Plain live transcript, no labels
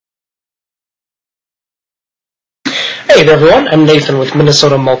Hey there everyone, I'm Nathan with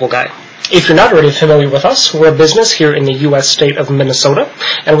Minnesota Mobile Guy. If you're not already familiar with us, we're a business here in the U.S. state of Minnesota,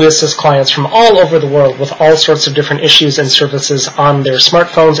 and we assist clients from all over the world with all sorts of different issues and services on their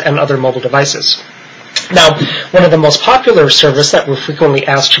smartphones and other mobile devices. Now, one of the most popular services that we're frequently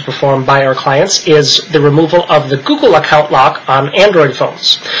asked to perform by our clients is the removal of the Google account lock on Android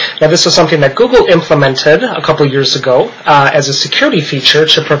phones. Now, this is something that Google implemented a couple years ago as a security feature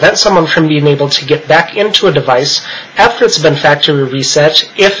to prevent someone from being able to get back into a device after it's been factory reset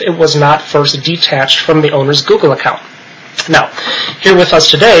if it was not first detached from the owner's Google account. Now, here with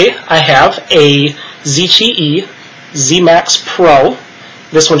us today, I have a ZTE ZMax Pro.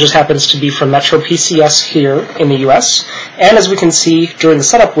 This one just happens to be from Metro PCS here in the US. And as we can see during the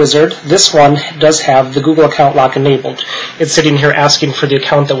setup wizard, this one does have the Google account lock enabled. It's sitting here asking for the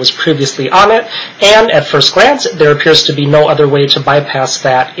account that was previously on it, and at first glance, there appears to be no other way to bypass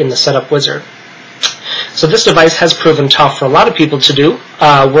that in the setup wizard. So this device has proven tough for a lot of people to do.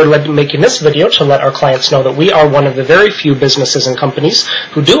 We're making this video to let our clients know that we are one of the very few businesses and companies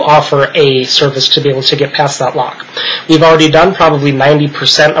who do offer a service to be able to get past that lock. We've already done probably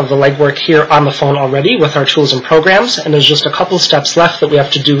 90% of the legwork here on the phone already with our tools and programs, and there's just a couple steps left that we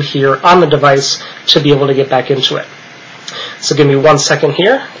have to do here on the device to be able to get back into it. So give me 1 second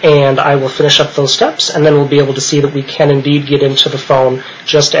here, and I will finish up those steps, and then we'll be able to see that we can indeed get into the phone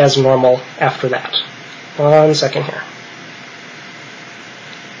just as normal after that. 1 second here.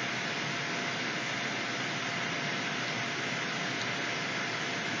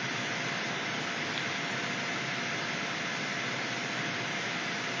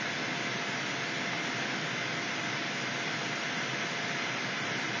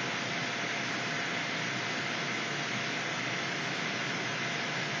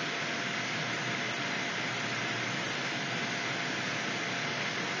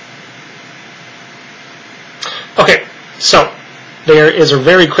 Okay, so there is a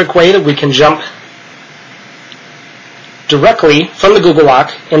very quick way that we can jump directly from the Google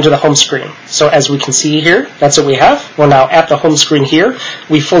lock into the home screen. So as we can see here, that's what we have. We're now at the home screen here.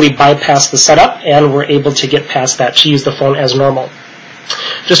 We fully bypassed the setup, and we're able to get past that to use the phone as normal.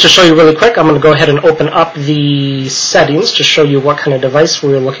 Just to show you really quick, I'm going to go ahead and open up the settings to show you what kind of device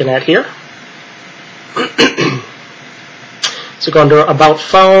we're looking at here. So go under About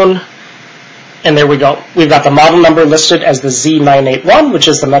Phone, and there we go. We've got the model number listed as the Z981, which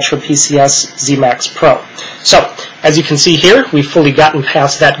is the Metro PCS ZMax Pro. So, as you can see here, we've fully gotten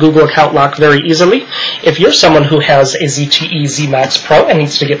past that Google account lock very easily. If you're someone who has a ZTE ZMax Pro and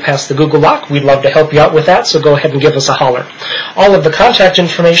needs to get past the Google lock, we'd love to help you out with that, so go ahead and give us a holler. All of the contact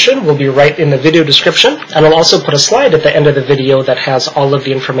information will be right in the video description, and I'll also put a slide at the end of the video that has all of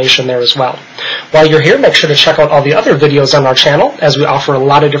the information there as well. While you're here, make sure to check out all the other videos on our channel, as we offer a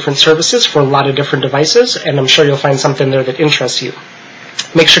lot of different services for a lot of different devices, and I'm sure you'll find something there that interests you.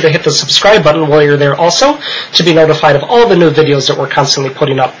 Make sure to hit the subscribe button while you're there also to be notified of all the new videos that we're constantly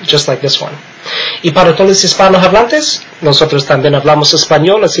putting up, just like this one. Y para todos los hispanohablantes, nosotros también hablamos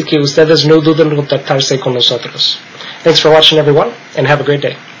español, así que ustedes no duden en contactarse con nosotros. Thanks for watching, everyone, and have a great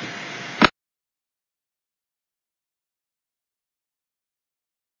day.